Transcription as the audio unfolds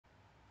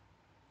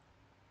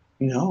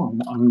No,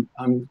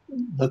 I'm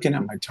looking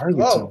at my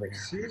targets Oh, over here.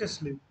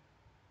 seriously?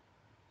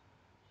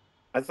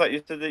 I thought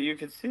you said that you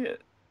could see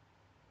it.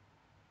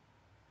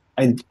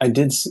 I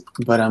did,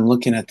 but I'm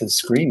looking at the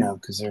screen now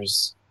because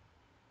there's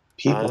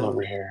people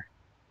over here.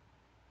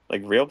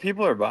 Like real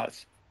people or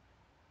bots?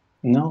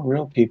 No,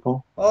 real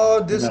people. Oh,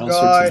 They this got all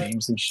sorts of guy.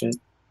 names and shit.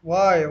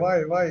 Why?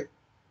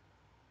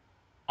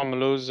 I'm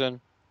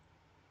losing.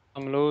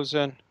 I'm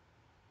losing.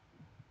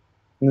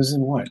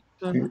 Losing what?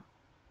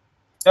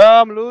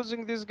 Yeah, I'm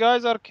losing. These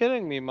guys are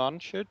killing me, man.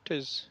 Shit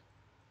is.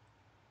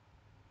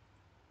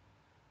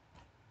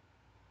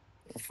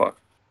 Oh, fuck.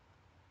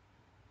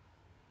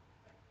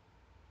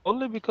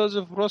 Only because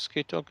of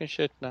Roski talking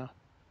shit now.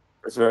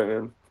 That's right,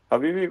 man.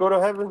 Habibi, go to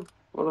heaven,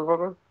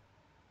 motherfucker.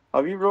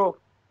 Habibi, bro.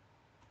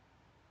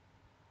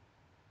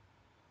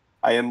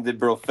 I am the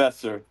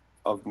professor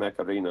of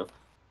Macarena.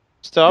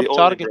 Stop The only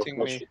targeting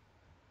me. professional.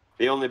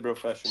 The only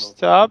professional.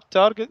 Stop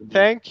target.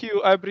 Thank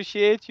you. I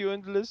appreciate you,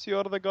 Endless. You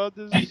are the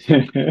goddess.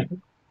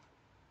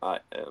 I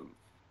am.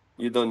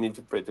 You don't need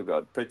to pray to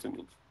God. Pray to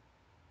me.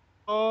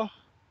 Oh,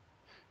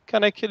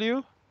 can I kill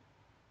you?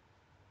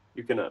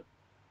 You cannot.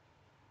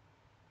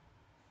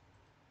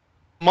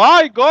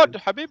 My God,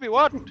 Habibi,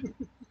 what?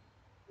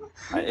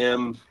 I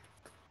am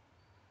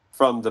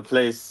from the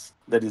place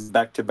that is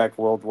back-to-back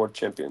World War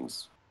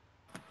champions.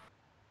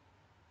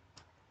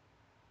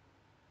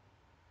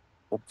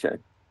 Okay.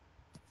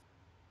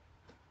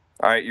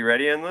 All right, you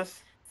ready, Endless?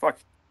 Fuck,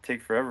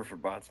 take forever for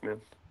bots, man.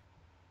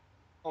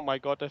 Oh my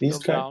God, I These feel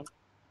guys, down.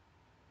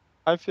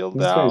 I feel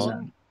these guys are.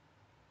 down.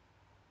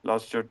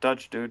 Lost your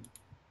touch, dude.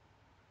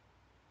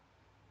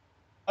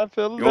 I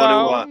feel You want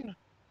to? down.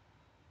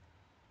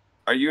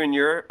 Are you in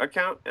your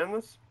account,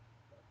 Endless?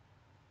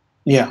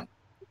 Yeah.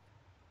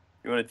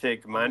 You want to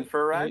take mine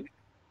for a ride?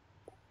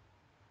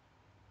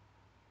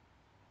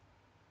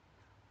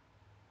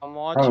 I'm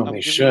watching. Probably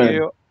I'm giving should.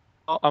 you.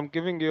 I'm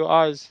giving you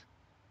eyes.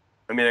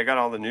 I mean, I got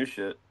all the new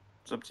shit.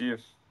 It's up to you.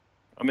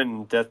 I'm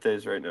in death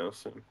days right now,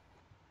 so.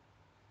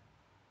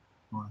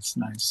 Oh, that's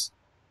nice.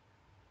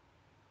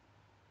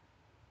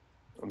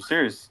 I'm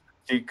serious.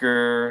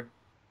 Seeker.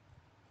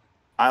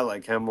 I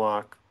like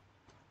Hemlock.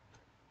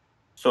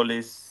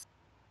 Solis.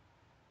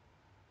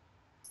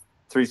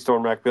 3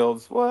 Stormrack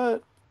builds.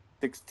 What?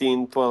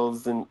 16,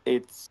 12s, and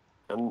 8s.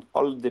 And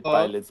all the Oh,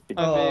 pilots. maybe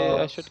I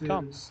Oh, should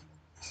come. seriously.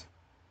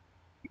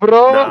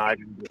 Bro, Nah, I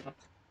didn't do it.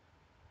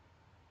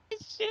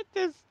 shit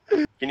is.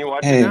 Can you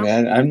watch it Hey now?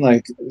 man, I'm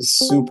like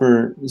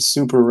super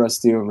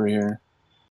rusty over here.